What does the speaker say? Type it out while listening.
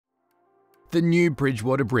The new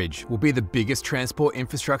Bridgewater Bridge will be the biggest transport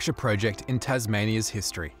infrastructure project in Tasmania's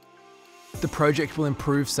history. The project will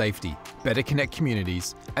improve safety, better connect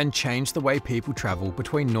communities, and change the way people travel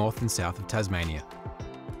between north and south of Tasmania.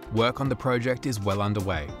 Work on the project is well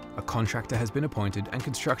underway. A contractor has been appointed and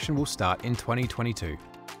construction will start in 2022.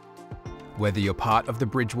 Whether you're part of the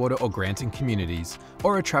Bridgewater or Granton communities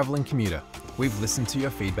or a travelling commuter, we've listened to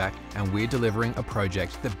your feedback and we're delivering a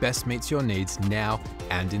project that best meets your needs now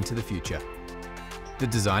and into the future. The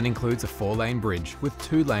design includes a 4-lane bridge with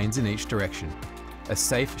 2 lanes in each direction, a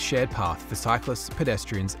safe shared path for cyclists,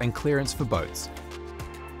 pedestrians and clearance for boats.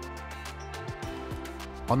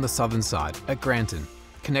 On the southern side, at Granton,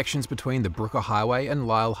 connections between the Brooker Highway and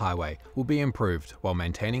Lyle Highway will be improved while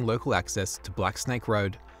maintaining local access to Black Snake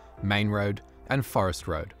Road, Main Road and Forest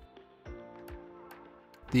Road.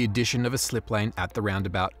 The addition of a slip lane at the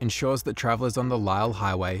roundabout ensures that travellers on the Lyle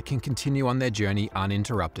Highway can continue on their journey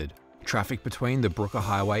uninterrupted. Traffic between the Brooker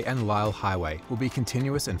Highway and Lyle Highway will be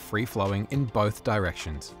continuous and free-flowing in both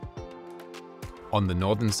directions. On the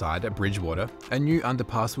northern side at Bridgewater, a new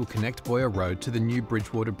underpass will connect Boyer Road to the new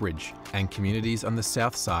Bridgewater Bridge and communities on the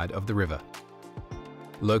south side of the river.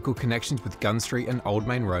 Local connections with Gun Street and Old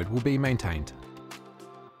Main Road will be maintained.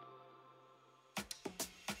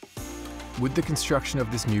 With the construction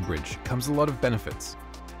of this new bridge comes a lot of benefits.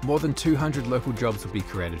 More than 200 local jobs will be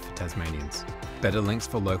created for Tasmanians. Better links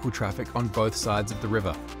for local traffic on both sides of the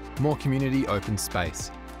river. More community open space.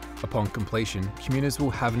 Upon completion, commuters will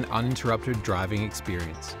have an uninterrupted driving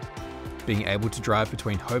experience, being able to drive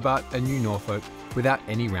between Hobart and New Norfolk without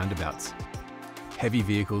any roundabouts. Heavy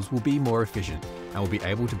vehicles will be more efficient and will be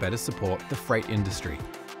able to better support the freight industry.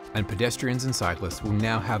 And pedestrians and cyclists will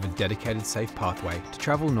now have a dedicated safe pathway to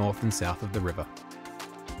travel north and south of the river.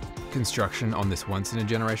 Construction on this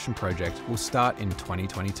once-in-a-generation project will start in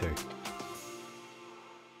 2022.